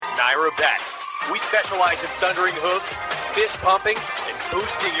Naira Bets. We specialize in thundering hooves, fist pumping, and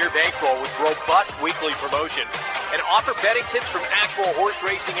boosting your bankroll with robust weekly promotions and offer betting tips from actual horse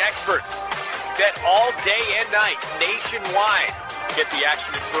racing experts. Bet all day and night nationwide. Get the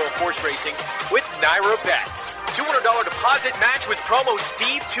action and thrill of horse racing with Naira Bets. $200 deposit match with promo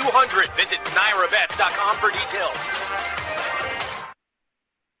Steve200. Visit NairaBets.com for details.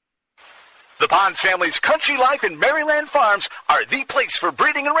 The Bonds family's Country Life and Maryland Farms are the place for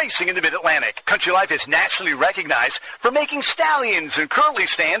breeding and racing in the Mid-Atlantic. Country Life is nationally recognized for making stallions and curly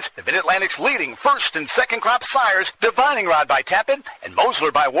stands, the Mid-Atlantic's leading first and second crop sires, Divining Rod by Tappan and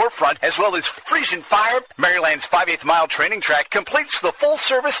Mosler by Warfront, as well as Frisian Fire. Maryland's 5/8 mile training track completes the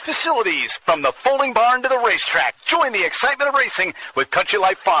full-service facilities from the folding barn to the racetrack. Join the excitement of racing with Country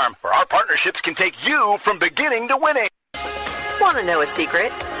Life Farm, where our partnerships can take you from beginning to winning. Want to know a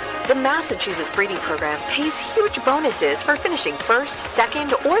secret? The Massachusetts breeding program pays huge bonuses for finishing first,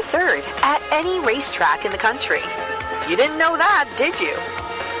 second, or third at any racetrack in the country. You didn't know that, did you?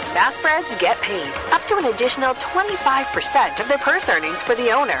 Mass breds get paid up to an additional 25% of their purse earnings for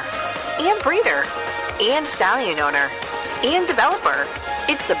the owner, and breeder, and stallion owner, and developer.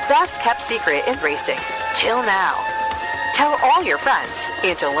 It's the best kept secret in racing, till now. Tell all your friends,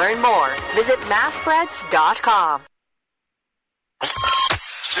 and to learn more, visit massbreds.com.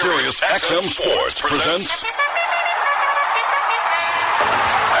 Sirius XM Sports presents At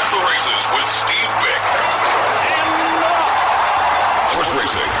the Races with Steve Bick. Horse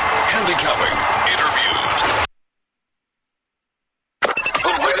racing, handicapping, interviews.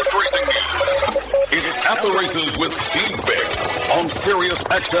 The latest racing news. It's At the Races with Steve Bick on Sirius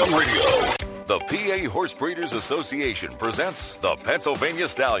XM Radio. The PA Horse Breeders Association presents the Pennsylvania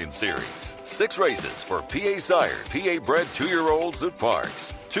Stallion Series. 6 races for PA sired, PA bred 2-year-olds at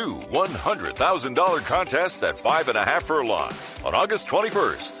Parks. 2 $100,000 contests at 5.5 furlongs. On August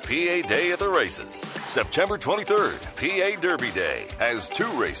 21st, PA Day at the races. September 23rd, PA Derby Day has 2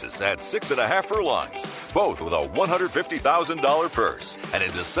 races at 6.5 furlongs, both with a $150,000 purse. And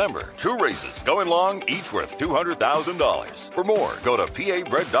in December, 2 races going long, each worth $200,000. For more, go to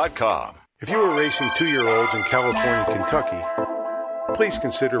pabred.com. If you are racing 2-year-olds in California, Kentucky, please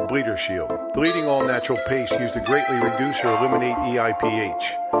consider Bleeder Shield, the leading all-natural paste used to greatly reduce or eliminate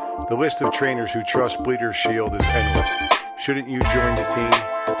EIPH. The list of trainers who trust Bleeder Shield is endless. Shouldn't you join the team?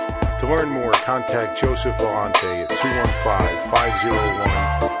 To learn more, contact Joseph Vellante at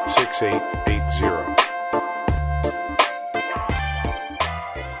 215-501-6880.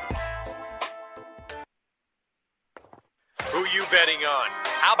 Who you betting on?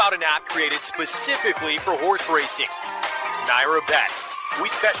 How about an app created specifically for horse racing? Naira Bets. We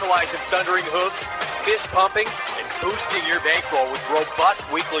specialize in thundering hooves, fist pumping, and boosting your bankroll with robust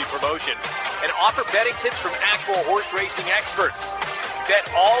weekly promotions and offer betting tips from actual horse racing experts. Bet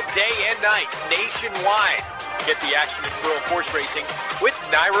all day and night nationwide. Get the action and thrill of horse racing with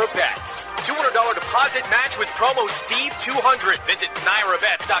Naira Bets. $200 deposit match with promo Steve200. Visit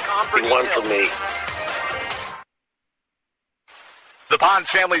NairaBets.com for details. One for me. The Bonds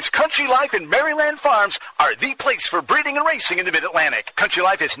family's Country Life and Maryland Farms are the place for breeding and racing in the Mid-Atlantic. Country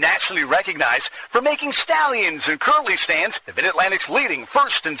Life is nationally recognized for making stallions and curly stands, the Mid-Atlantic's leading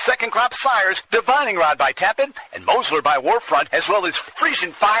first and second crop sires, Divining Rod by Tappan and Mosler by Warfront, as well as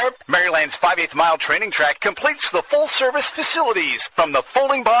Frisian Fire. Maryland's 5/8 mile training track completes the full-service facilities from the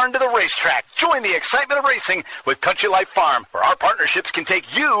folding barn to the racetrack. Join the excitement of racing with Country Life Farm, where our partnerships can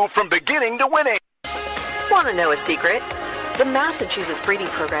take you from beginning to winning. Want to know a secret? The Massachusetts breeding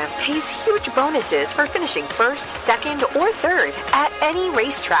program pays huge bonuses for finishing first, second, or third at any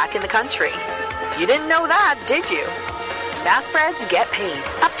racetrack in the country. You didn't know that, did you? Mass breds get paid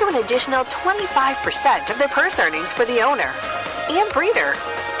up to an additional 25% of their purse earnings for the owner, and breeder,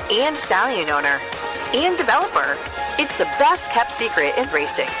 and stallion owner, and developer. It's the best kept secret in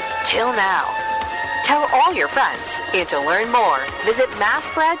racing, till now. Tell all your friends, and to learn more, visit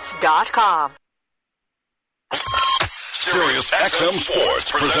massbreds.com. Sirius XM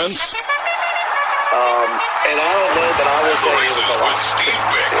Sports presents and I don't know, but I will say it was a lot. with Steve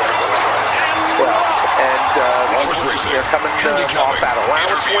Bick. Well, and Horse racing, they're coming off that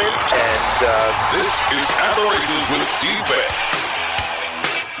allowance win, and This is At the Races with Steve Bick.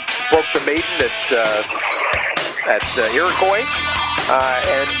 broke the maiden at Iroquois,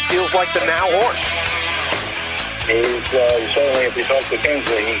 and feels like the now horse. He's certainly, if you talk to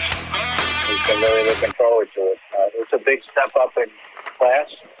Kingsley, he's been really looking forward to it. It's a big step up in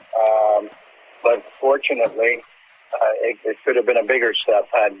class, but fortunately, it could have been a bigger step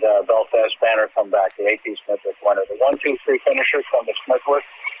had Belfast Banner come back. The A.T. Smithwick winner. The 1-2-3 finisher from the Smithwick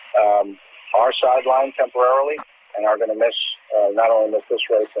are sidelined temporarily and are going to miss not only miss this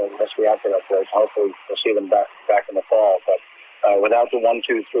race, but miss the Aqueduct race. Hopefully we'll see them back in the fall. But without the 1,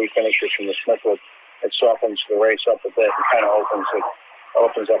 2, 3 finishers from the Smithwood, it softens the race up a bit and kind of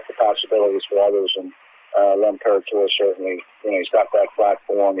opens up the possibilities for others. And Len Perrator certainly, he's got that flat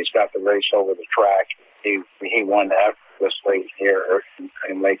form. He's got the race over the track. He won effortlessly here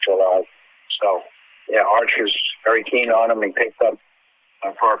in late July. So, yeah, Archer's very keen on him. He picked up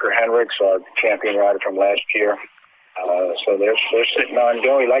Parker Hendricks, our champion rider from last year. So they're sitting on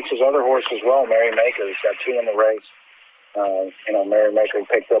Joe. He likes his other horse as well, Merry Maker. He's got 2 in the race. Merry Maker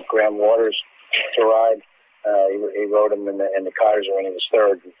picked up Graham Waters to ride. He rode him in the Kaiser when he was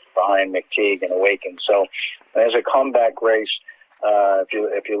third behind McTeague and Awaken. So there's a comeback race.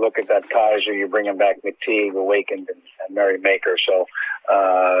 If you look at that Kaiser, you're bringing back McTeague, Awakened, and Merry Maker. So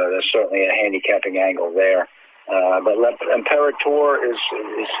there's certainly a handicapping angle there. But Imperator is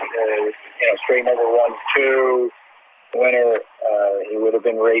straight number 1, 2 winner. He would have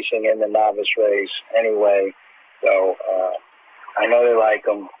been racing in the novice race anyway. So I know they like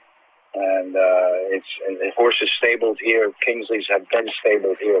him. And the horse is stabled here. Kingsley's have been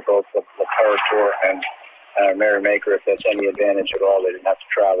stabled here, both the Imperator and Merry Maker, if that's any advantage at all. They didn't have to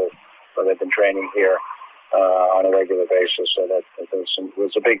travel, but they've been training here on a regular basis. So that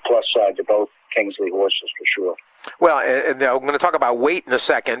there's a big plus side to both Kingsley horses for sure. Well, and I'm going to talk about weight in a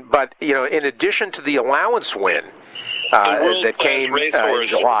second, but in addition to the allowance win that came in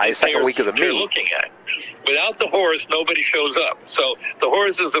July, second week of the meet. Looking at. Without the horse, nobody shows up. So the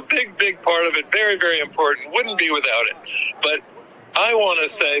horse is a big, big part of it. Very, very important. Wouldn't be without it. But I want to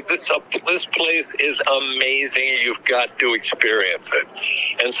say this place is amazing. You've got to experience it.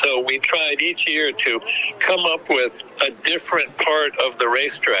 And so we tried each year to come up with a different part of the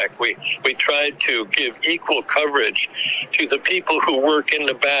racetrack. We tried to give equal coverage to the people who work in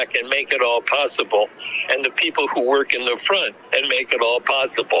the back and make it all possible, and the people who work in the front and make it all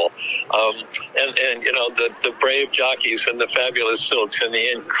possible. The brave jockeys and the fabulous silks and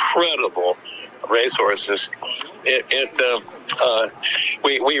the incredible racehorses.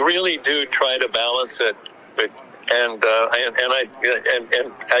 We really do try to balance it with, and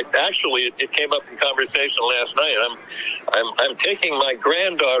it came up in conversation last night. I'm taking my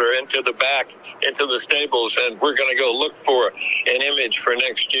granddaughter into the stables, and we're going to go look for an image for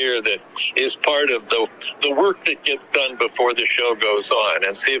next year that is part of the work that gets done before the show goes on,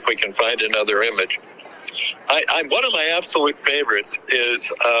 and see if we can find another image. One of my absolute favorites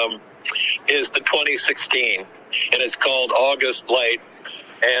is the 2016, and it's called August Light.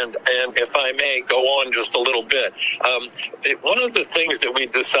 And if I may go on just a little bit, one of the things that we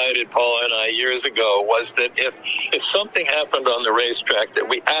decided, Paula and I, years ago, was that if something happened on the racetrack that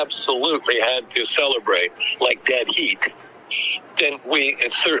we absolutely had to celebrate, like dead heat, then we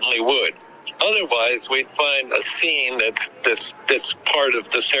certainly would. Otherwise, we'd find a scene that's part of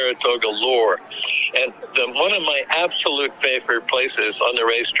the Saratoga lore. And one of my absolute favorite places on the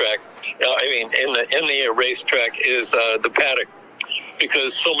racetrack, in the racetrack, is the paddock,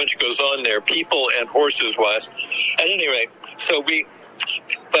 because so much goes on there, people and horses wise. At any rate,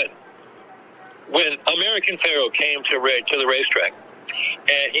 but when American Pharoah came to the racetrack,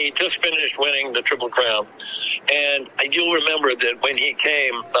 and he just finished winning the Triple Crown, and you'll remember that when he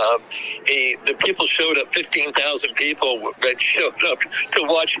came, the people showed up, 15,000 people that showed up to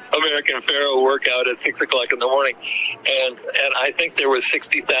watch American Pharoah work out at 6 o'clock in the morning. And I think there were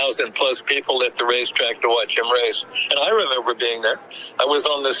 60,000 plus people at the racetrack to watch him race. And I remember being there. I was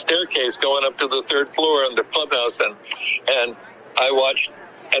on the staircase going up to the 3rd floor in the clubhouse, and I watched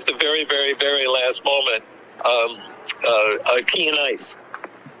at the very, very, very last moment Keen Ice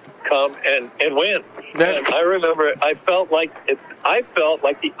come and win. And I remember I felt like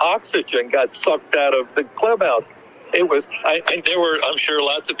the oxygen got sucked out of the clubhouse. It was, there were, I'm sure,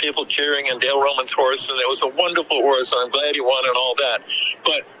 lots of people cheering, and Dale Roman's horse, and it was a wonderful horse, and I'm glad he won and all that.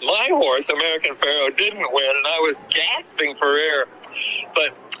 But my horse, American Pharoah, didn't win, and I was gasping for air.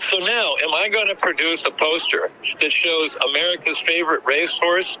 But so now, am I going to produce a poster that shows America's favorite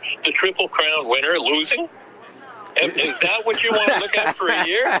racehorse, the Triple Crown winner, losing? Is that what you want to look at for a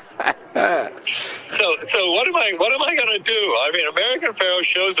year? So what am I going to do? I mean, American Pharoah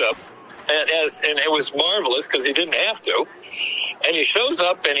shows up, and it was marvelous because he didn't have to. And he shows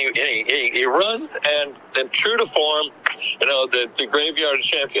up and he runs, and true to form, the Graveyard of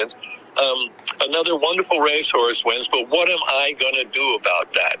Champions, another wonderful racehorse wins. But what am I going to do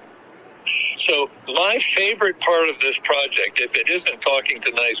about that? So my favorite part of this project, if it isn't talking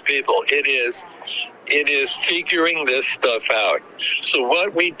to nice people, it is figuring this stuff out. So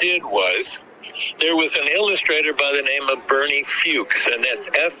what we did was, there was an illustrator by the name of Bernie Fuchs, and that's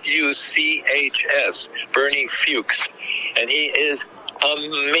Fuchs, Bernie Fuchs. and he is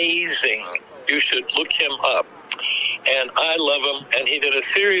amazing. You should look him up. And I love him, and he did a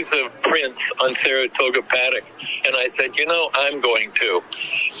series of prints on Saratoga paddock, and I said, I'm going to.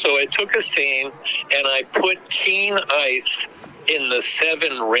 So I took a scene, and I put Keen Ice in the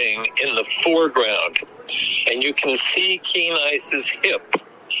 7 ring in the foreground, and you can see Keen Ice's hip,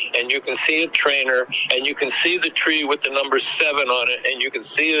 and you can see a trainer, and you can see the tree with the number 7 on it, and you can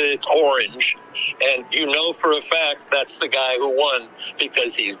see that it's orange, and you know for a fact that's the guy who won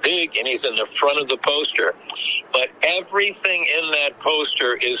because he's big and he's in the front of the poster. But everything in that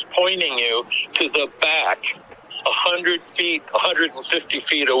poster is pointing you to the back, 100 feet, 150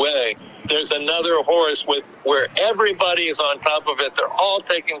 feet away. There's another horse where everybody is on top of it. They're all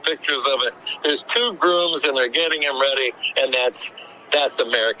taking pictures of it. There's 2 grooms, and they're getting him ready, and that's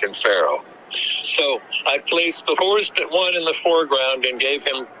American Pharaoh. So I placed the horse that won in the foreground and gave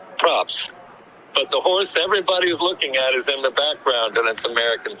him props. But the horse everybody's looking at is in the background, and it's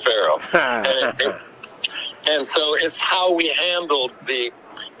American Pharaoh. And so it's how we handled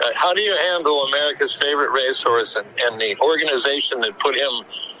how do you handle America's favorite racehorse and the organization that put him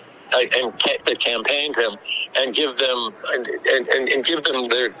and that campaigned him, and give them and give them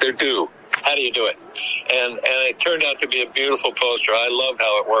their due? How do you do it? And it turned out to be a beautiful poster. I love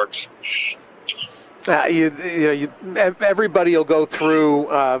how it works. Everybody will go through,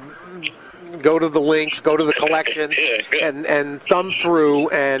 go to the links, go to the collection, and thumb through,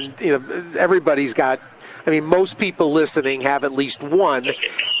 and everybody's got. I mean, most people listening have at least one,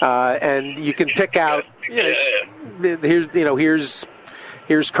 and you can pick out.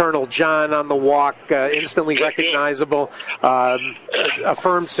 Here's Colonel John on the walk, instantly recognizable,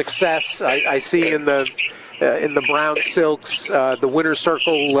 affirmed success. I see in the brown silks, the winter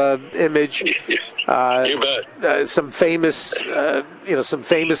circle image. Some famous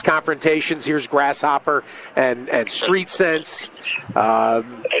confrontations. Here's Grasshopper and Street Sense. On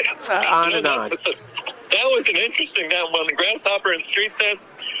and on. That was an interesting one. The Grasshopper and Street Sense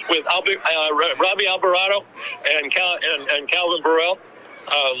with Robbie Alvarado and Calvin Burrell.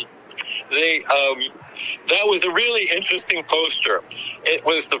 That was a really interesting poster. It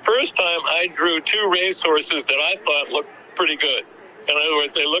was the first time I drew 2 racehorses that I thought looked pretty good. In other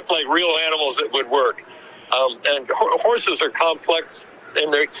words, they looked like real animals that would work. And horses are complex,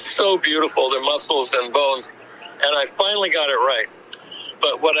 and they're so beautiful, their muscles and bones. And I finally got it right.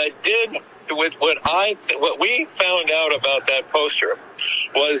 But what I did with what we found out about that poster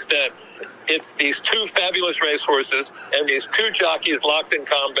was that it's these 2 fabulous racehorses and these 2 jockeys locked in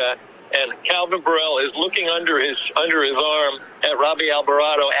combat, and Calvin Burrell is looking under his arm at Robbie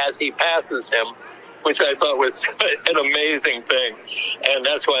Alvarado as he passes him, which I thought was an amazing thing, and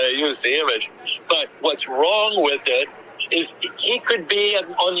that's why I used the image. But what's wrong with it is he could be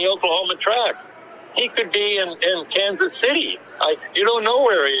on the Oklahoma track. He could be in Kansas City. You don't know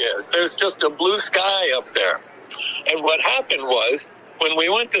where he is. There's just a blue sky up there. And what happened was, when we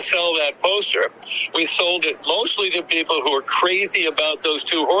went to sell that poster, we sold it mostly to people who were crazy about those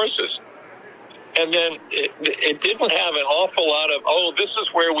 2 horses. And then it didn't have an awful lot of, this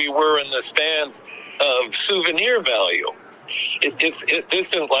is where we were in the stands of souvenir value. It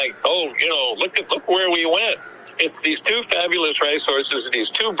isn't like, look where we went. It's these 2 fabulous racehorses and these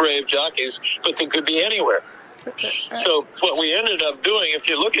 2 brave jockeys, but they could be anywhere. So what we ended up doing, if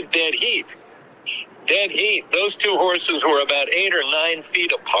you look at Dead Heat, those 2 horses were about 8 or 9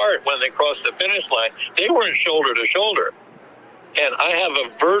 feet apart when they crossed the finish line. They weren't shoulder to shoulder. And I have a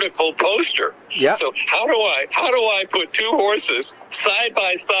vertical poster. Yeah. So how do I put 2 horses side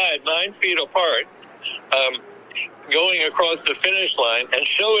by side, 9 feet apart, going across the finish line, and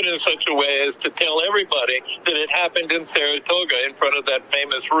show it in such a way as to tell everybody that it happened in Saratoga in front of that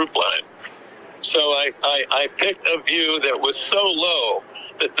famous roof line? So I picked a view that was so low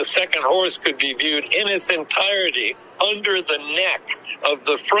that the second horse could be viewed in its entirety under the neck of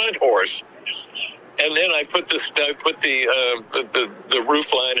the front horse. And then I put the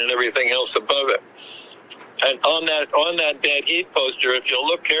roof line and everything else above it. And on that Dead Heat poster, if you'll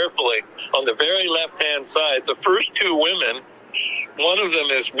look carefully, on the very left-hand side, the first 2 women, one of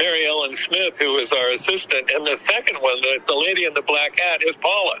them is Mary Ellen Smith, who is our assistant, and the second one, the lady in the black hat, is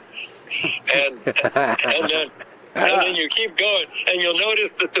Paula. And then you keep going, and you'll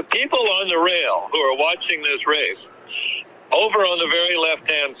notice that the people on the rail who are watching this race, over on the very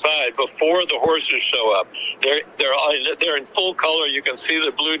left-hand side, before the horses show up, they're in full color. You can see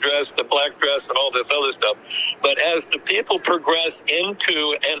the blue dress, the black dress, and all this other stuff. But as the people progress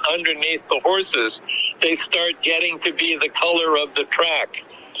into and underneath the horses, they start getting to be the color of the track.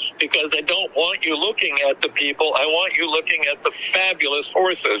 Because I don't want you looking at the people. I want you looking at the fabulous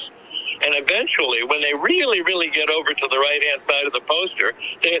horses And eventually, when they really, really get over to the right-hand side of the poster,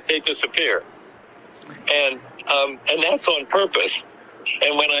 they disappear. And that's on purpose.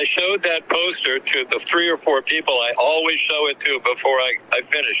 And when I showed that poster to the 3 or 4 people I always show it to before I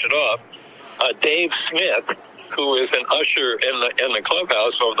finish it off, Dave Smith, who is an usher in the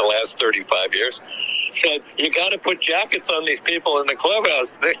clubhouse over the last 35 years, said, you got to put jackets on these people in the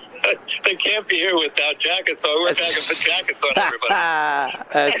clubhouse. They can't be here without jackets, so we're going to put jackets on everybody.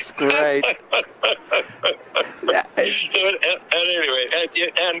 That's great. So at any rate,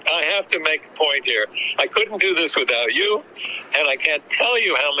 and I have to make a point here. I couldn't do this without you, and I can't tell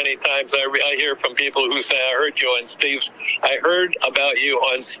you how many times I hear from people who say, I heard about you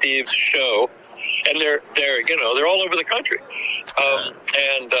on Steve's show. And they're all over the country.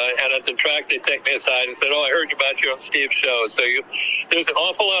 And at the track, they take me aside and said, I heard about you on Steve's show. So there's an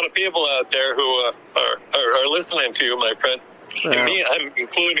awful lot of people out there who are listening to you, my friend. Wow. And me, I'm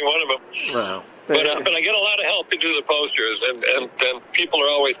including one of them. Wow. But I get a lot of help to do the posters, and people are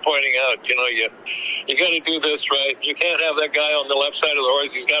always pointing out, you got to do this right. You can't have that guy on the left side of the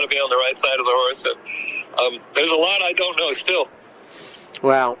horse. He's got to be on the right side of the horse. And there's a lot I don't know still.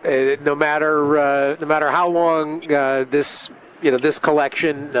 Well, no matter how long this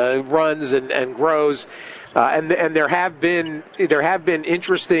collection runs and grows, and there have been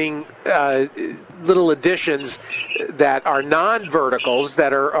interesting little additions that are non-verticals,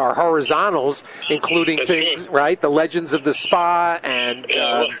 that are horizontals, including things, right? The Legends of the Spa and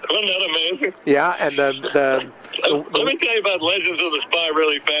wasn't that amazing? Yeah, and let me tell you about Legends of the Spa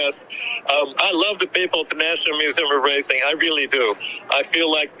really fast. I love the people at the National Museum of Racing. I really do. I feel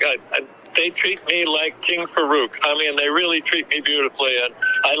like they treat me like King Farouk. I mean, they really treat me beautifully, and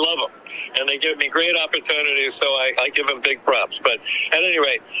I love them. And they give me great opportunities, so I give them big props. But at any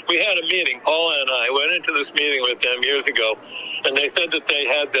rate, we had a meeting. Paul and I went into this meeting with them years ago, and they said that they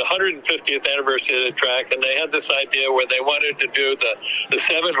had the 150th anniversary of the track, and they had this idea where they wanted to do the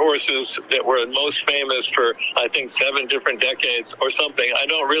 7 horses that were most famous for, I think, 7 different decades or something. I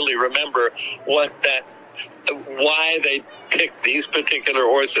don't really remember why they picked these particular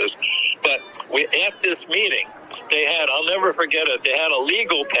horses. But at this meeting, they had, I'll never forget it, they had a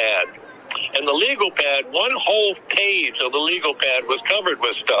legal pad. And the legal pad, one whole page of the legal pad was covered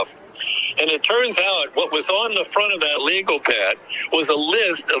with stuff. And it turns out what was on the front of that legal pad was a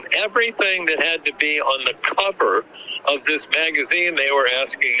list of everything that had to be on the cover of this magazine they were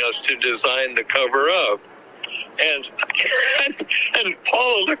asking us to design the cover of. And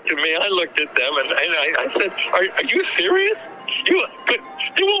Paula looked at me, I looked at them, and I said, are you serious?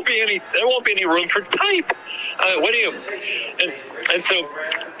 There won't be any room for type. What do you? And so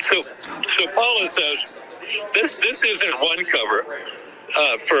Paula says, this isn't one cover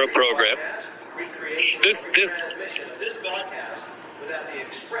for a program. This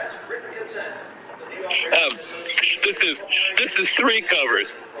is 3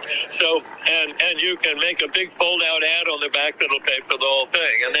 covers. So and you can make a big fold-out ad on the back that'll pay for the whole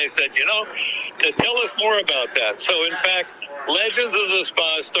thing. And they said, tell us more about that. So in fact, Legends of the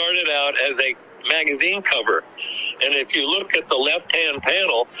Spa started out as a magazine cover. And if you look at the left-hand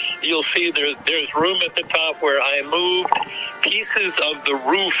panel, you'll see there's room at the top where I moved pieces of the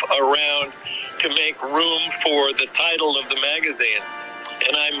roof around to make room for the title of the magazine.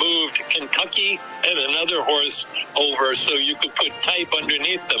 And I moved Kentucky and another horse over so you could put type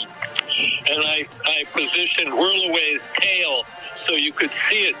underneath them. And I positioned Whirlaway's tail so you could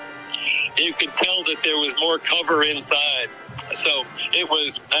see it. You could tell that there was more cover inside. So it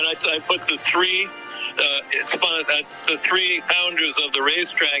was, and I put the 3 founders of the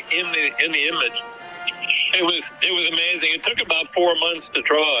racetrack in the image. It was amazing. It took about 4 months to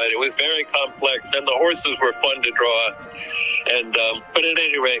draw it. It was very complex, and the horses were fun to draw. And but at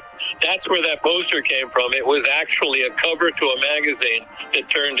any rate, that's where that poster came from. It was actually a cover to a magazine that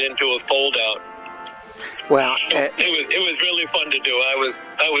turned into a fold-out. Well, it was really fun to do. I was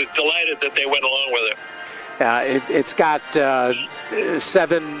delighted that they went along with it. It's got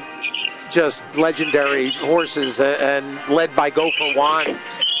 7 just legendary horses, and led by Gopher Juan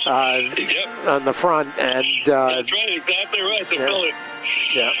on the front. And that's right, exactly right. The Philly.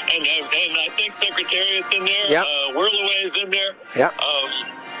 Yeah. And I think Secretariat's in there. Yep. Whirlaway's in there. Yeah.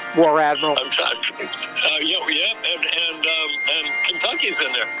 War Admiral. And Kentucky's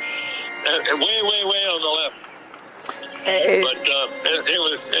in there. And way on the left.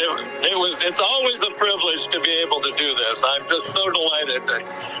 It's always a privilege to be able to do this. I'm just so delighted that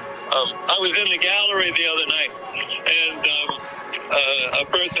I was in the gallery the other night, and a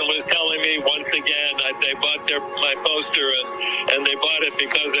person was telling me once again that they bought my poster, and they bought it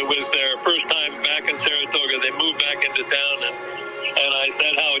because it was their first time back in Saratoga. They moved back into town, and I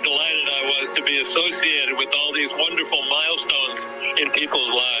said how delighted I to be associated with all these wonderful milestones in people's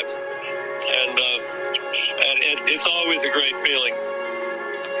lives. And it's always a great feeling.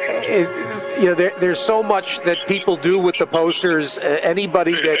 There's so much that people do with the posters.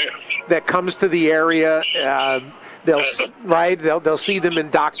 Anybody that comes to the area, they'll see them in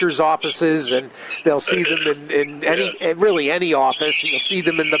doctors' offices, and they'll see them in any office. You'll see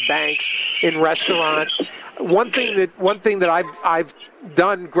them in the banks, in restaurants. One thing that I've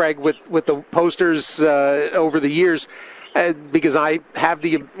done, Greg, with the posters over the years, because I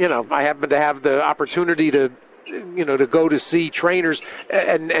happen to have the opportunity to go to see trainers,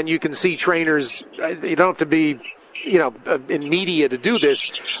 and you can see trainers. You don't have to be, in media to do this,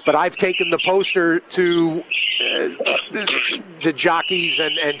 but I've taken the poster to the jockeys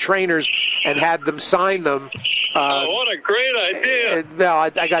and trainers and had them sign them. What a great idea!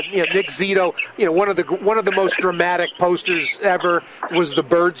 I got Nick Zito. One of the most dramatic posters ever was the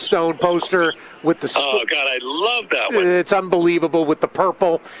Birdstone poster with the. Oh God, I love that one. It's unbelievable with the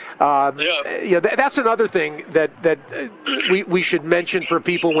purple. That's another thing that we should mention for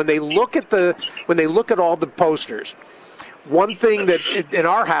people when they look at all the posters. One thing that in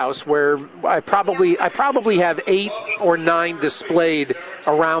our house, where I probably have 8 or 9 displayed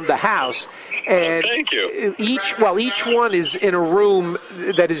around the house, and thank you. Each one is in a room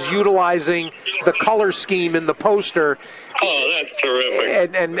that is utilizing the color scheme in the poster. Oh, that's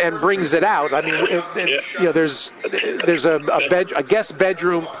terrific! And brings it out. I mean, there's a guest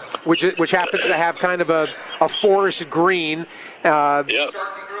bedroom which happens to have kind of a forest green.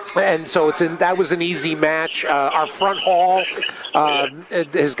 And so that was an easy match. Our front hall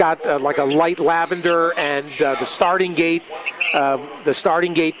has got like a light lavender, and the starting gate. The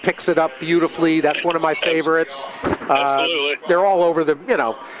starting gate picks it up beautifully. That's one of my favorites. Absolutely. They're all over the,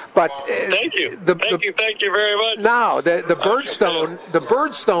 but thank you. Thank you very much. No, the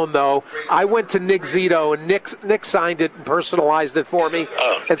Birdstone though, I went to Nick Zito, and Nick signed it and personalized it for me,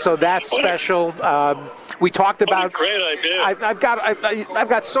 and so that's special. We talked about. What a great idea. I've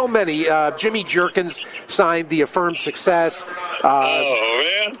got so many. Jimmy Jerkins signed the Affirmed Success.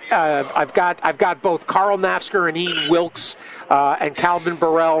 I've got both Carl Nafsker and Ian Wilkes, and Calvin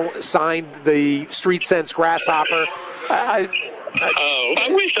Burrell signed the Street Sense Grasshopper. I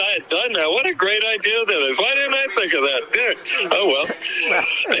wish I had done that. What a great idea that is. Why didn't I think of that? Oh, well.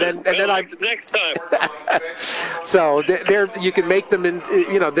 Next time. So you can make them in,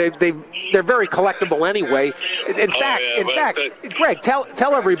 they're very collectible anyway. In fact, Greg,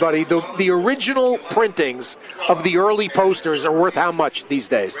 tell everybody the original printings of the early posters are worth how much these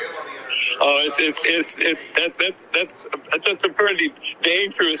days? Oh, that's a pretty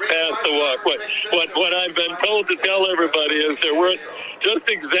dangerous path to walk. What I've been told to tell everybody is they're worth just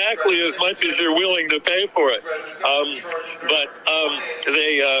exactly as much as you're willing to pay for it.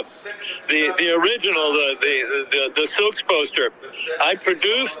 The original, the Silks poster, I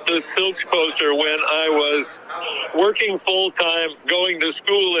produced the Silks poster when I was working full time, going to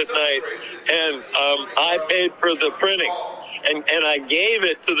school at night, and I paid for the printing. And I gave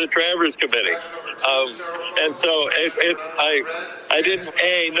it to the Travers committee, and so I didn't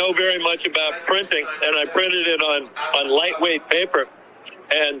know very much about printing, and I printed it on lightweight paper,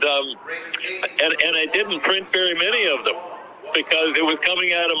 and I didn't print very many of them because it was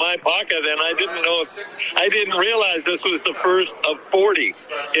coming out of my pocket, and I didn't realize this was the first of 40.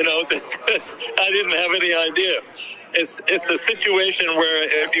 I didn't have any idea. It's a situation where,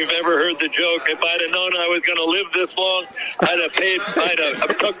 if you've ever heard the joke, if I'd have known I was going to live this long, I'd have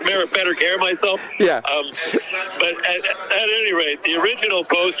took better care of myself. Yeah. But at any rate, the original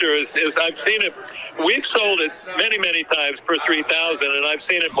poster is I've seen it. We've sold it many, many times for $3,000, and I've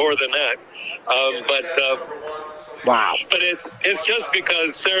seen it more than that. Wow. But it's just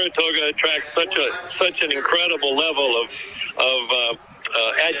because Saratoga attracts such an incredible level of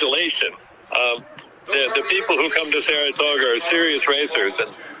adulation. The people who come to Saratoga are serious racers,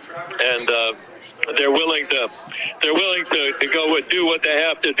 and they're willing to go and do what they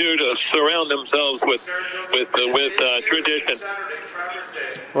have to do to surround themselves with tradition.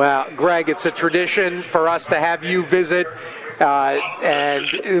 Well, Greg, it's a tradition for us to have you visit,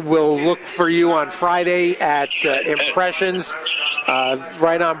 and we'll look for you on Friday at Impressions,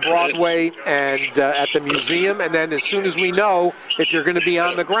 right on Broadway, and at the museum. And then as soon as we know if you're going to be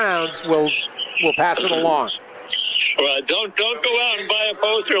on the grounds, we'll pass it along. Well, don't go out and buy a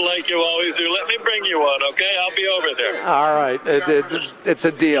poster like you always do. Let me bring you one, okay? I'll be over there. All right. It's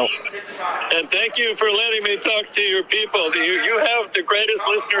a deal. And thank you for letting me talk to your people. You have the greatest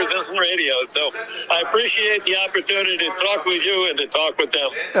listeners in radio, so I appreciate the opportunity to talk with you and to talk with them.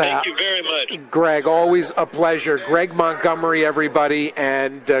 Thank you very much. Greg, always a pleasure. Greg Montgomery, everybody,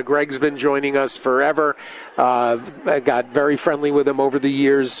 and Greg's been joining us forever. I got very friendly with him over the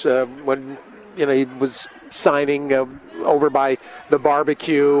years when he was signing over by the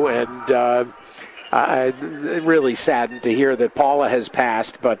barbecue, and I really saddened to hear that Paula has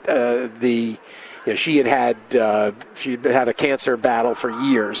passed, but she had a cancer battle for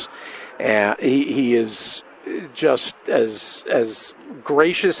years. He is just as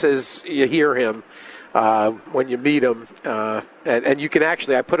gracious as you hear him when you meet him, and you can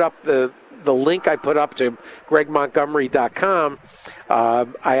actually, I put up the link I put up to gregmontgomery.com.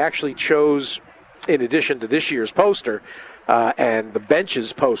 I actually chose, in addition to this year's poster and the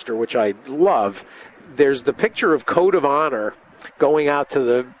benches poster, which I love, there's the picture of Code of Honor going out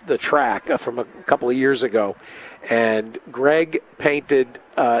to the track from a couple of years ago. And Greg painted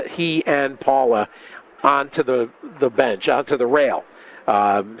he and Paula onto the bench, onto the rail.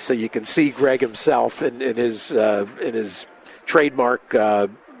 So you can see Greg himself in his trademark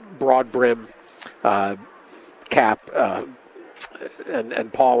broad brim cap.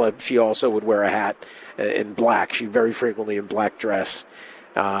 And Paula, she also would wear a hat in black. She very frequently in black dress.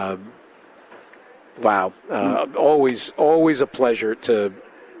 Wow. Always a pleasure to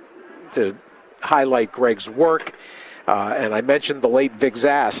highlight Greg's work. And I mentioned the late Vic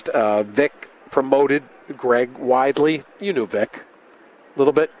Zast. Vic promoted Greg widely. You knew Vic a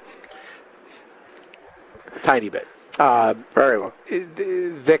little bit. Tiny bit. Very low.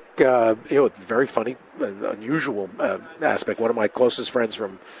 Vic, very funny, unusual aspect. One of my closest friends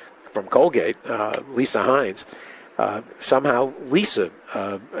from Colgate, Lisa Hines, somehow Lisa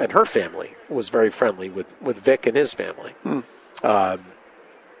and her family was very friendly with Vic and his family.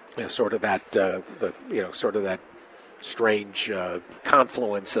 Sort of that strange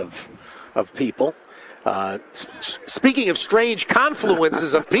confluence of people. Speaking of strange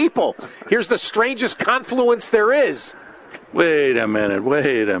confluences of people, here's the strangest confluence there is. Wait a minute.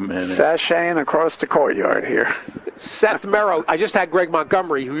 Sashaying across the courtyard here. Seth Merrow. I just had Greg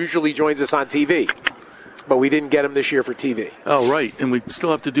Montgomery, who usually joins us on TV, but we didn't get him this year for TV. Oh, right. And we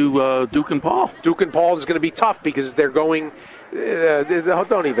still have to do Duke and Paul. Duke and Paul is going to be tough because they're going...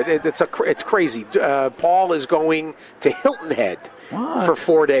 don't even. It's crazy. Paul is going to Hilton Head. What? For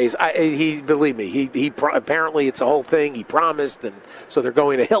 4 days. Believe me, he apparently it's a whole thing. He promised, and so they're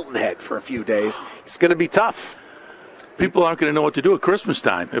going to Hilton Head for a few days. It's going to be tough. People aren't going to know what to do at Christmas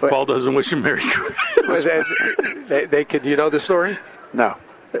time if Paul doesn't wish him Merry Christmas. They could. You know the story? No.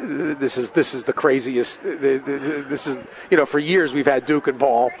 This is the craziest. This is for years we've had Duke and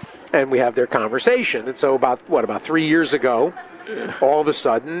Paul, and we have their conversation. And so about 3 years ago, all of a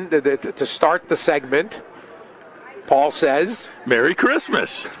sudden to start the segment, Paul says, "Merry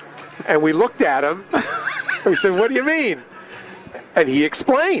Christmas," and we looked at him. We said, "What do you mean?" And he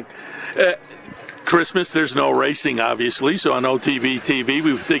explained. Christmas, there's no racing, obviously. So on OTB TV,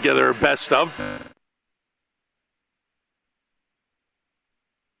 we put together a best of.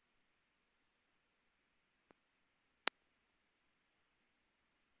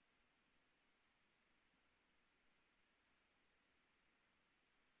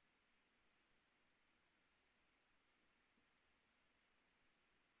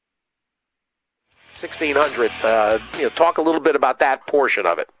 $1,600. Talk a little bit about that portion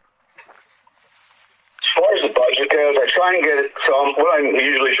of it. As far as the budget goes, I try and get it. So what I'm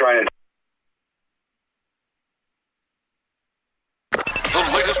usually trying to.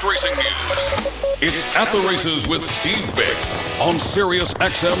 The latest racing news. It's At the Races with Steve Vick on Sirius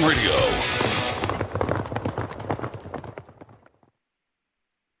XM Radio.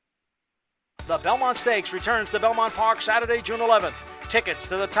 The Belmont Stakes returns to Belmont Park Saturday, June 11th. Tickets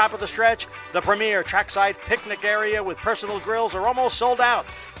to the top of the stretch, the premier trackside picnic area with personal grills are almost sold out.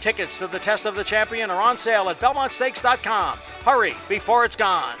 Tickets to the Test of the Champion are on sale at BelmontStakes.com. Hurry before it's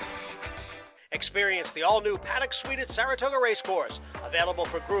gone. Experience the all-new Paddock Suite at Saratoga Racecourse. Available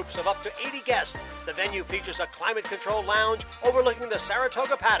for groups of up to 80 guests. The venue features a climate-controlled lounge overlooking the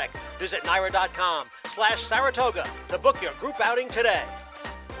Saratoga Paddock. Visit NYRA.com/Saratoga to book your group outing today.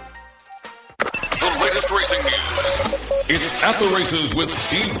 The latest racing news. It's At the Races with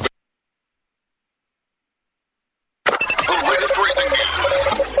Steve Vick. The latest racing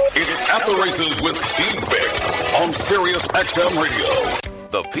news. It's At the Races with Steve Vick on Sirius XM Radio.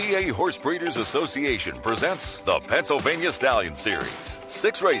 The PA Horse Breeders Association presents the Pennsylvania Stallion Series.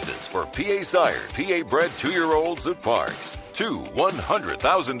 6 races for PA sired, PA bred 2-year-olds at Parks. 2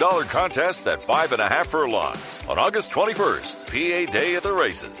 $100,000 contests at 5.5 furlongs. On August 21st, PA Day at the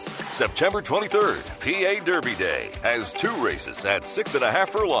races. September 23rd, PA Derby Day has 2 races at 6.5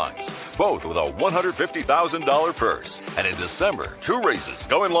 furlongs, both with a $150,000 purse. And in December, 2 races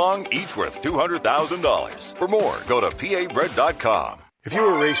going long, each worth $200,000. For more, go to pabred.com. If you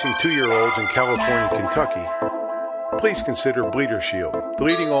are racing 2-year-olds in California, Kentucky, please consider Bleeder Shield, the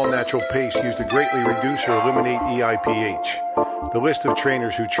leading all-natural paste used to greatly reduce or eliminate EIPH. The list of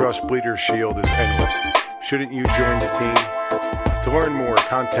trainers who trust Bleeder Shield is endless. Shouldn't you join the team? To learn more,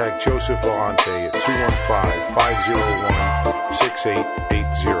 contact Joseph Vellante at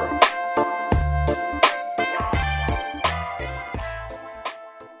 215-501-6880.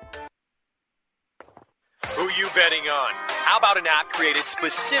 Who you betting on? How about an app created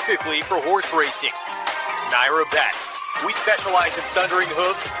specifically for horse racing? Naira Bets. We specialize in thundering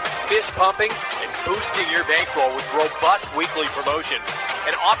hooves, fist pumping, and boosting your bankroll with robust weekly promotions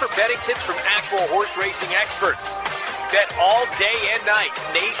and offer betting tips from actual horse racing experts. Bet all day and night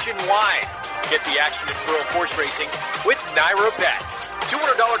nationwide. Get the action and thrill of horse racing with Naira Bets.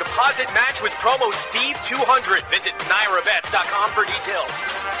 $200 deposit match with promo Steve200. Visit NairaBets.com for details.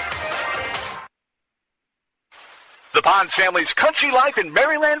 The Bonds family's Country Life and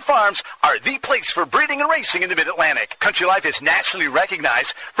Maryland Farms are the place for breeding and racing in the Mid-Atlantic. Country Life is nationally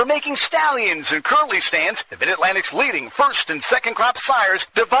recognized for making stallions and curly stands, the Mid-Atlantic's leading first and second crop sires,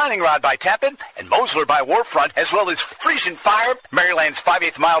 Divining Rod by Tappan and Mosler by Warfront, as well as Friesen Fire. Maryland's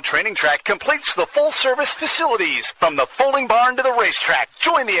 5/8 mile training track completes the full-service facilities from the folding barn to the racetrack.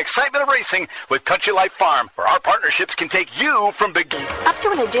 Join the excitement of racing with Country Life Farm, where our partnerships can take you from beginning. Up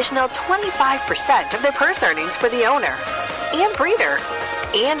to an additional 25% of their purse earnings for the owner, and breeder,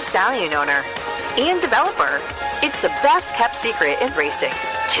 and stallion owner, and developer. It's the best kept secret in racing,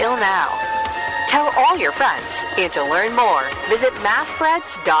 till now. Tell all your friends, and to learn more, visit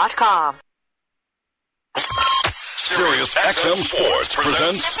massbreds.com. Sirius XM Sports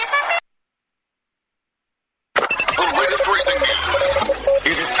presents the latest racing news.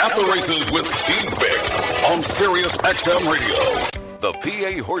 It is At the Races with Steve Vick on Sirius XM Radio. The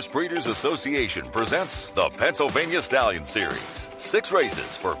PA Horse Breeders Association presents the Pennsylvania Stallion Series. 6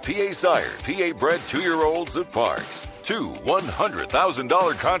 races for PA sired, PA bred 2-year-olds at Parks. 2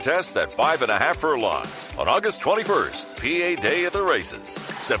 $100,000 contests at 5.5 furlongs. On August 21st, PA Day at the races.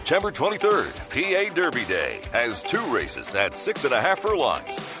 September 23rd, PA Derby Day has 2 races at 6.5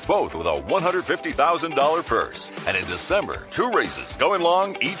 furlongs, both with a $150,000 purse. And in December, 2 races going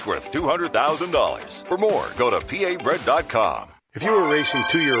long, each worth $200,000. For more, go to pabred.com. If you are racing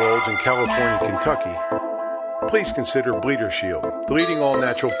 2-year-olds in California, Kentucky, please consider Bleeder Shield, the leading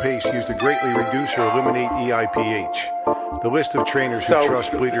all-natural paste used to greatly reduce or eliminate EIPH. The list of trainers who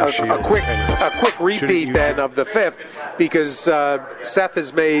trust Bleeder Shield is endless. A quick repeat then of the 5th, because Seth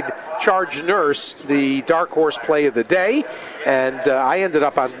has made Charge Nurse the dark horse play of the day, and I ended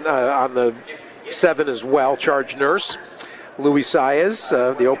up on the 7 as well, Charge Nurse. Louis Saez,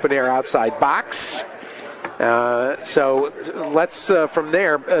 the open-air outside box. So let's from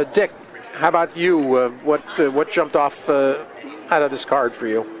there, Dick. How about you? What jumped off out of this card for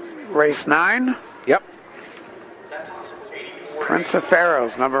you? Race 9. Yep. Prince of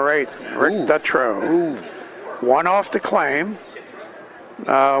Pharaohs, number 8. Rick Dutrow. Ooh. 1 off the claim.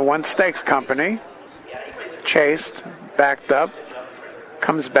 1 stakes company. Chased, backed up,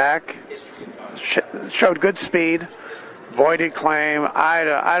 comes back. Showed good speed. Voided claim. I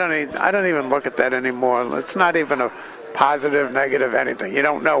don't even look at that anymore. It's not even a positive, negative, anything. You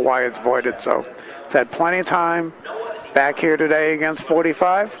don't know why it's voided. So it's had plenty of time. Back here today against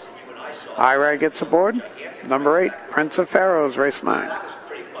 45. IRAG gets aboard. Number 8, Prince of Pharaohs, race 9.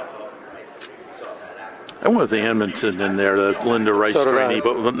 I went with the Edmondson in there, the Linda Rice trainee,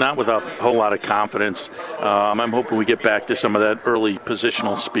 but not with a whole lot of confidence. I'm hoping we get back to some of that early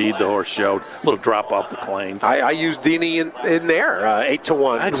positional speed the horse showed. A little drop off the claim. I used Dini in there,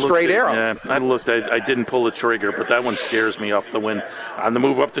 8-1, straight arrow. Yeah, I looked. I didn't pull the trigger, but that one scares me off the win. On the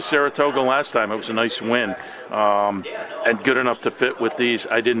move up to Saratoga last time, it was a nice win. And good enough to fit with these.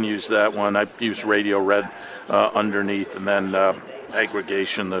 I didn't use that one. I used Radio Red underneath, and then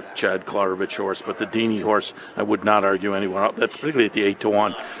aggregation, the Chad Klarovich horse, but the Dini horse, I would not argue anyone up, particularly at the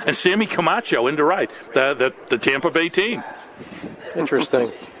 8-1. And Sammy Camacho into right, the Tampa Bay team. Interesting.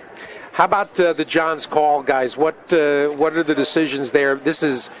 How about the John's Call, guys? What are the decisions there? This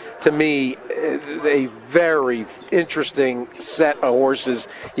is, to me, a very interesting set of horses.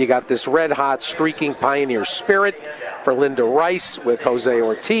 You got this red-hot, streaking Pioneer Spirit for Linda Rice with Jose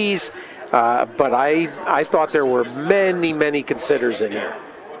Ortiz. But I thought there were many considers in here.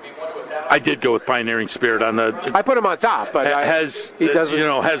 I did go with Pioneering Spirit on the. I put him on top, but has he doesn't.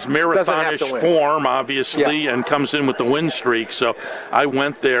 Has marathonish form, obviously, and comes in with the win streak. So I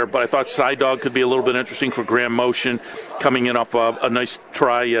went there, but I thought Side Dog could be a little bit interesting for Grand Motion, coming in off a nice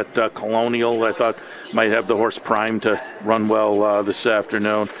try at Colonial. I thought might have the horse primed to run well this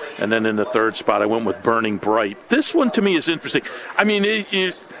afternoon. And then in the third spot, I went with Burning Bright. This one to me is interesting. I mean,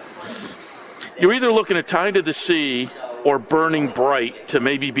 you're either looking at Tide of the Sea or Burning Bright to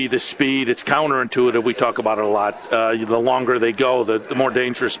maybe be the speed. It's counterintuitive. We talk about it a lot. The longer they go, the more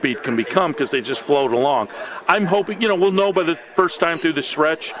dangerous speed can become because they just float along. I'm hoping, we'll know by the first time through the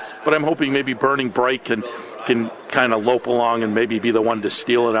stretch, but I'm hoping maybe Burning Bright can kind of lope along and maybe be the one to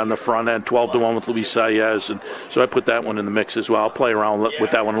steal it on the front end, 12-1 with Luis Saez. And so I put that one in the mix as well. I'll play around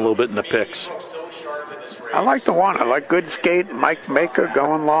with that one a little bit in the picks. I like the one. I like Good Skate. Mike Maker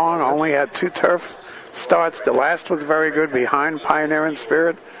going long. Only had 2 turf starts. The last was very good behind Pioneering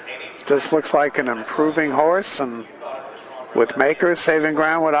Spirit. Just looks like an improving horse, and with Maker saving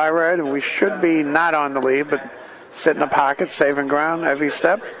ground, what I read, and we should be not on the lead, but sit in the pocket, saving ground every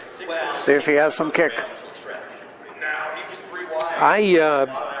step. See if he has some kick.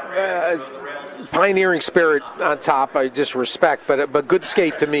 Pioneering Spirit on top, I just respect, but Good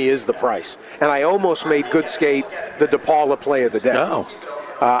Skate to me is the price, and I almost made Good Skate the DePaula play of the day. Oh.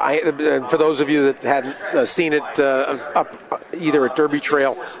 For those of you that hadn't seen it up either at Derby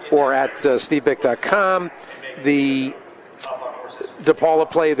Trail or at stevebick.com, the DePaula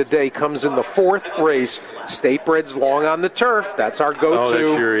play of the day comes in the 4th race. State Bred's long on the turf. That's our go-to.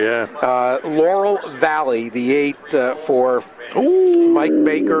 Oh, sure, yeah. Laurel Valley, the 8 for Mike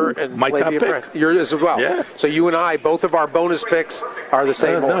Baker and my top pick. Yours as well. Yeah. So you and I, both of our bonus picks are the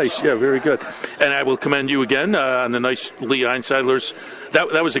same horse. Nice, yeah, very good. And I will commend you again on the nice Lee Einseidler's.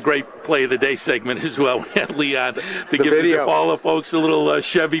 That was a great play of the day segment as well. We had Leon to give the DePaula folks a little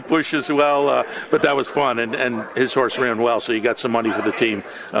Chevy push as well. But that was fun, and his horse ran well, so you got some money for the team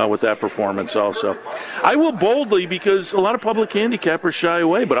with that performance also. I will boldly, because a lot of public handicappers shy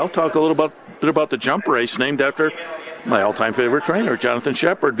away, but I'll talk a little bit about the jump race named after my all-time favorite trainer, Jonathan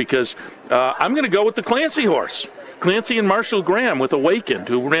Shepard, because I'm going to go with the Clancy horse. Clancy and Marshall Graham with Awakened,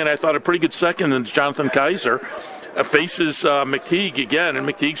 who ran, I thought, a pretty good second, and Jonathan Kaiser faces McTeague again, and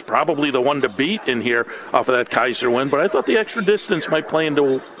McTeague's probably the one to beat in here off of that Kaiser win, but I thought the extra distance might play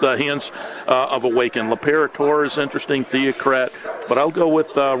into the hands of Awaken. L'Operator is interesting, Theocrat, but I'll go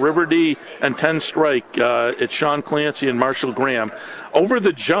with River D and 10 Strike. It's Sean Clancy and Marshall Graham. Over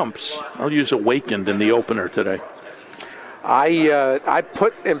the jumps, I'll use Awakened in the opener today. I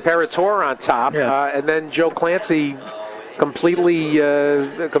put Imperator on top, and then Joe Clancy completely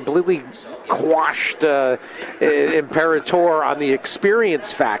quashed Imperator on the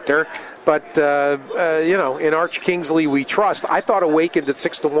experience factor. But, in Arch Kingsley we trust. I thought Awakened at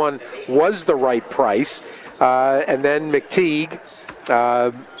 6-1 was the right price. And then McTeague,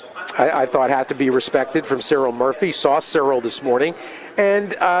 I thought had to be respected from Cyril Murphy. Saw Cyril this morning.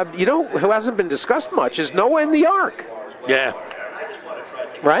 And, who hasn't been discussed much is Noah in the Ark. Yeah.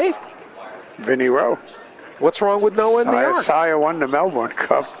 Right? Vinnie Rowe. What's wrong with Noah in the Ark? Sire won the Melbourne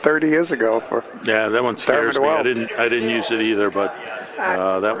Cup 30 years ago for. Yeah, that one scares me. I didn't use it either, but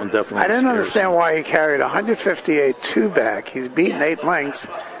that one definitely. I didn't understand why he carried 158 two-back. He's beaten 8 lengths,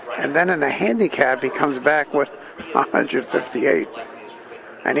 and then in a handicap he comes back with 158,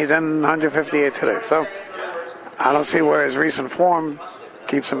 and he's in 158 today. So I don't see where his recent form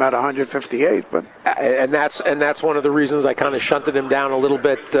keeps him at 158, but and that's one of the reasons I kind of shunted him down a little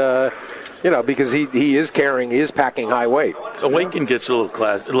bit. Because he is packing high weight. Awaken gets a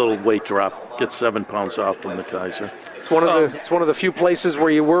little weight drop, gets 7 pounds off from the Kaiser. It's one of the few places where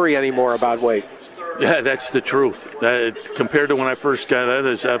you worry anymore about weight. Yeah, that's the truth. Compared to when I first got that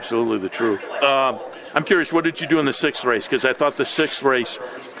is absolutely the truth. I'm curious, what did you do in the 6th race? Because I thought the 6th race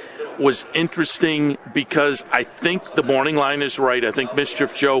was interesting because I think the morning line is right. I think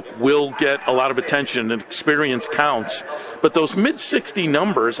Mischief Joke will get a lot of attention, and experience counts. But those mid-60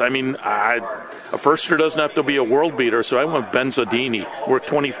 numbers, I mean, a firster doesn't have to be a world beater, so I went Benzodini. Worked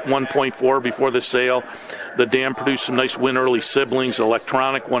 21.4 before the sale. The Dam produced some nice win early siblings,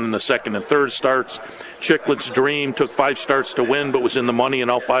 electronic one in the 2nd and 3rd starts. Chiclet's Dream took 5 starts to win, but was in the money in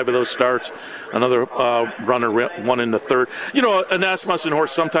all 5 of those starts. Another runner won in the third. You know, an Asmussen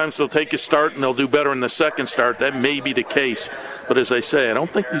horse, sometimes they'll take a start and they'll do better in the second start. That may be the case. But as I say, I don't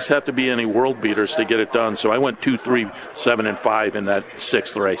think these have to be any world beaters to get it done. So I went 2, 3, 7, and 5 in that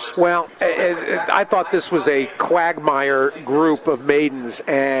 6th race. Well, I thought this was a quagmire group of maidens,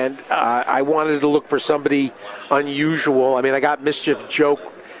 and I wanted to look for somebody unusual. I mean, I got Mischief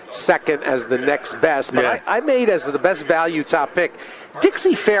Joke second as the next best, but I made as the best value top pick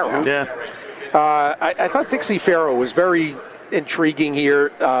Dixie Pharaoh. Yeah. I thought Dixie Pharaoh was very intriguing here.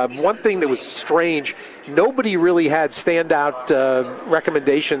 One thing that was strange, nobody really had standout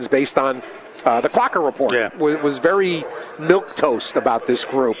recommendations based on the Clocker report. Yeah. Was very milquetoast about this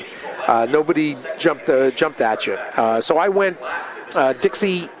group. Nobody jumped at you. So I went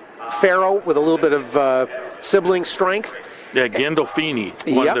Dixie Pharaoh with a little bit of sibling strength. Yeah, Gandolfini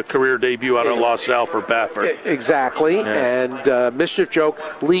won the career debut out of LaSalle for Baffert. Exactly, and Mischief Joke,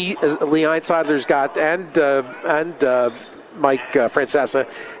 Lee Einsiedler's got, and Mike Francesa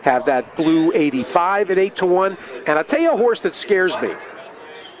have that blue 85 at 8-1. And I'll tell you a horse that scares me.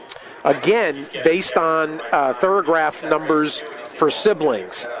 Again, based on Thorograph numbers for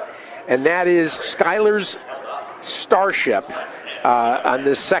siblings, and that is Skylar's Starship on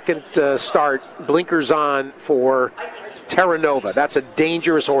this second start, blinkers on for Terra Nova. That's a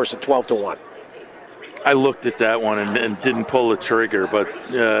dangerous horse at 12-1. I looked at that one and didn't pull the trigger, but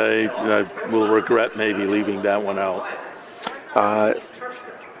I will regret maybe leaving that one out.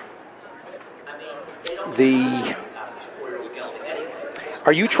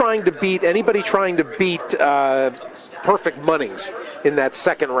 Are you trying to beat anybody trying to beat Perfect Munnings in that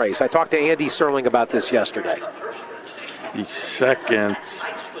second race? I talked to Andy Serling about this yesterday. The second.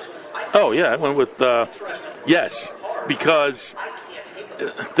 Oh, yeah, I went with yes, because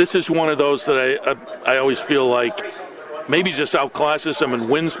this is one of those that I always feel like maybe just outclasses them and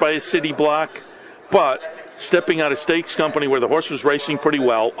wins by a city block, but stepping out of stakes company where the horse was racing pretty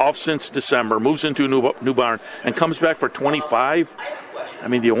well, off since December, moves into a new barn, and comes back for 25. I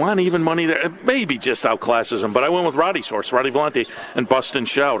mean, do you want even money there? Maybe just outclasses him, but I went with Roddy's horse, Roddy Valente, and Bust and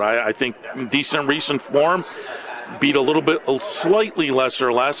Shout. I think decent recent form. Beat a slightly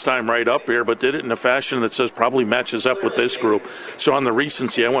lesser last time right up here, but did it in a fashion that says probably matches up with this group. So on the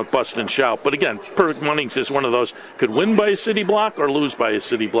recency, I went Bust and Shout. But again, Perfect Munnings is one of those, could win by a city block or lose by a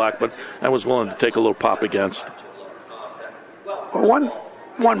city block, but I was willing to take a little pop against. Well,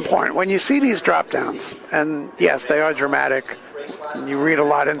 one point, when you see these drop downs, and yes, they are dramatic, and you read a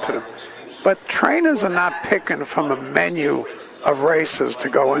lot into them, but trainers are not picking from a menu of races to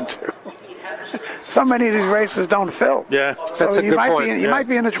go into. So many of these races don't fill. Yeah, that's a good point. You might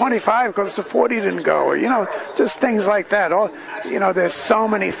be in the 25 because the 40 didn't go, or, just things like that. There's so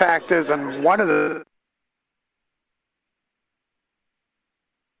many factors, and one of the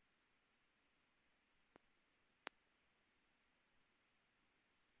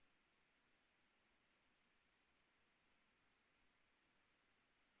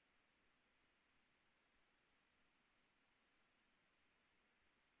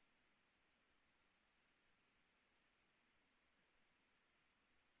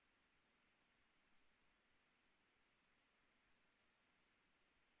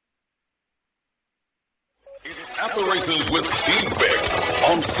At the Races with Steve Vick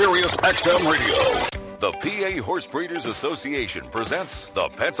on Sirius XM Radio. The PA Horse Breeders Association presents the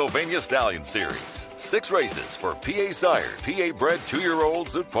Pennsylvania Stallion Series. 6 races for PA sired, PA bred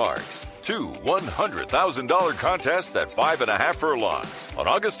 2-year-olds at Parks. 2 $100,000 contests at 5.5 furlongs. On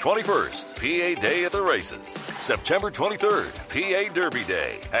August 21st, PA Day at the Races. September 23rd, PA Derby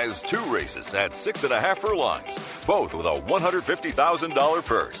Day has 2 races at 6.5 furlongs, both with a $150,000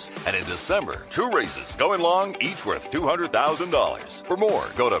 purse. And in December, 2 races going long, each worth $200,000. For more,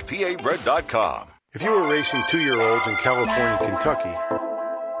 go to pabred.com. If you are racing 2-year-olds in California, Kentucky,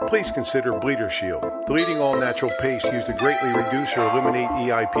 please consider Bleeder Shield, the leading all-natural paste used to greatly reduce or eliminate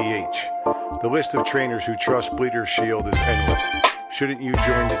EIPH. The list of trainers who trust Bleeder Shield is endless. Shouldn't you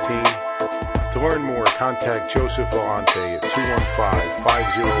join the team? To learn more, contact Joseph Valente at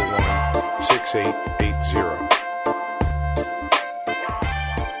 215-501-6880.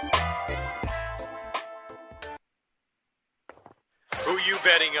 Who you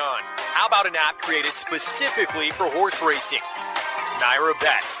betting on? How about an app created specifically for horse racing? Naira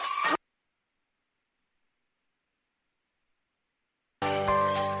Bets.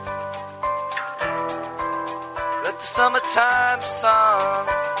 Let the summertime sun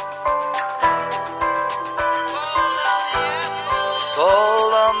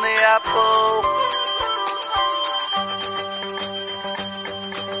fall on the apple.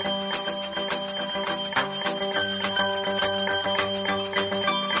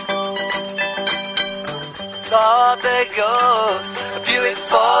 Oh, there goes a Buick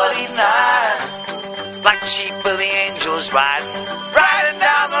 49. Like sheep of the angels riding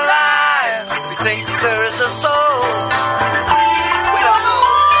down the line. We think there is a soul. We don't know.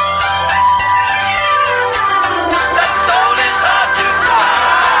 That soul is hard to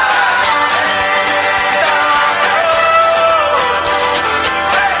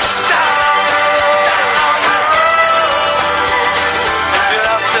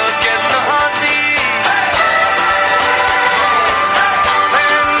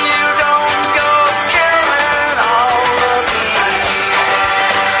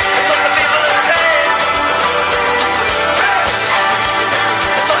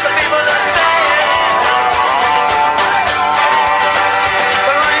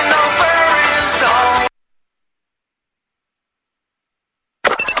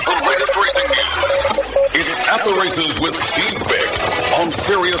Races with Steve Vick on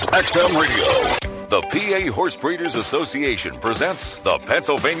Sirius XM Radio. The PA Horse Breeders Association presents the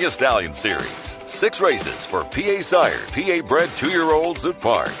Pennsylvania Stallion Series. 6 races for PA sired, PA bred 2-year-olds at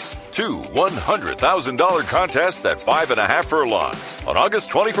Parks. 2 $100,000 contests at 5.5 furlongs. On August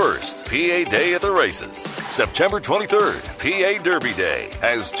 21st, PA Day at the races. September 23rd, PA Derby Day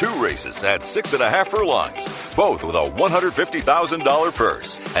has 2 races at 6.5 furlongs, both with a $150,000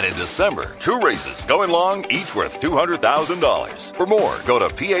 purse. And in December, 2 races going long, each worth $200,000. For more, go to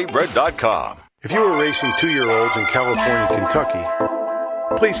pabred.com. If you are racing 2-year-olds in California, Kentucky,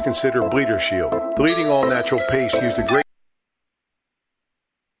 please consider Bleeder Shield. The leading all-natural paste used a great